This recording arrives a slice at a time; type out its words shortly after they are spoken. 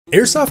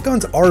Airsoft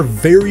guns are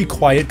very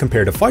quiet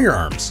compared to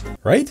firearms,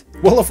 right?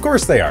 Well, of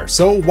course they are.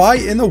 So why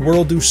in the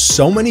world do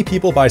so many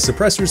people buy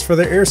suppressors for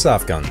their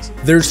airsoft guns?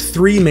 There's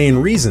three main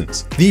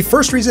reasons. The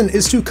first reason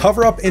is to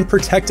cover up and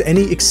protect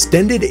any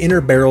extended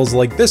inner barrels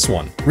like this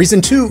one.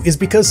 Reason two is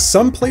because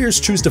some players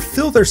choose to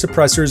fill their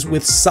suppressors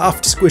with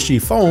soft,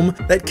 squishy foam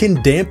that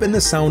can dampen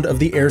the sound of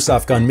the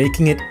airsoft gun,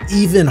 making it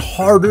even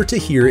harder to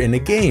hear in a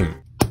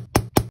game.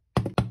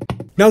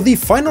 Now, the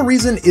final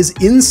reason is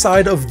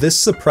inside of this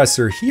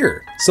suppressor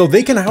here. So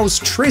they can house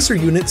tracer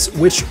units,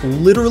 which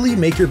literally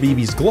make your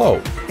BBs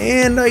glow.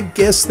 And I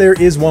guess there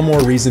is one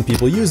more reason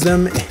people use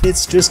them, and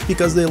it's just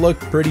because they look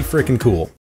pretty freaking cool.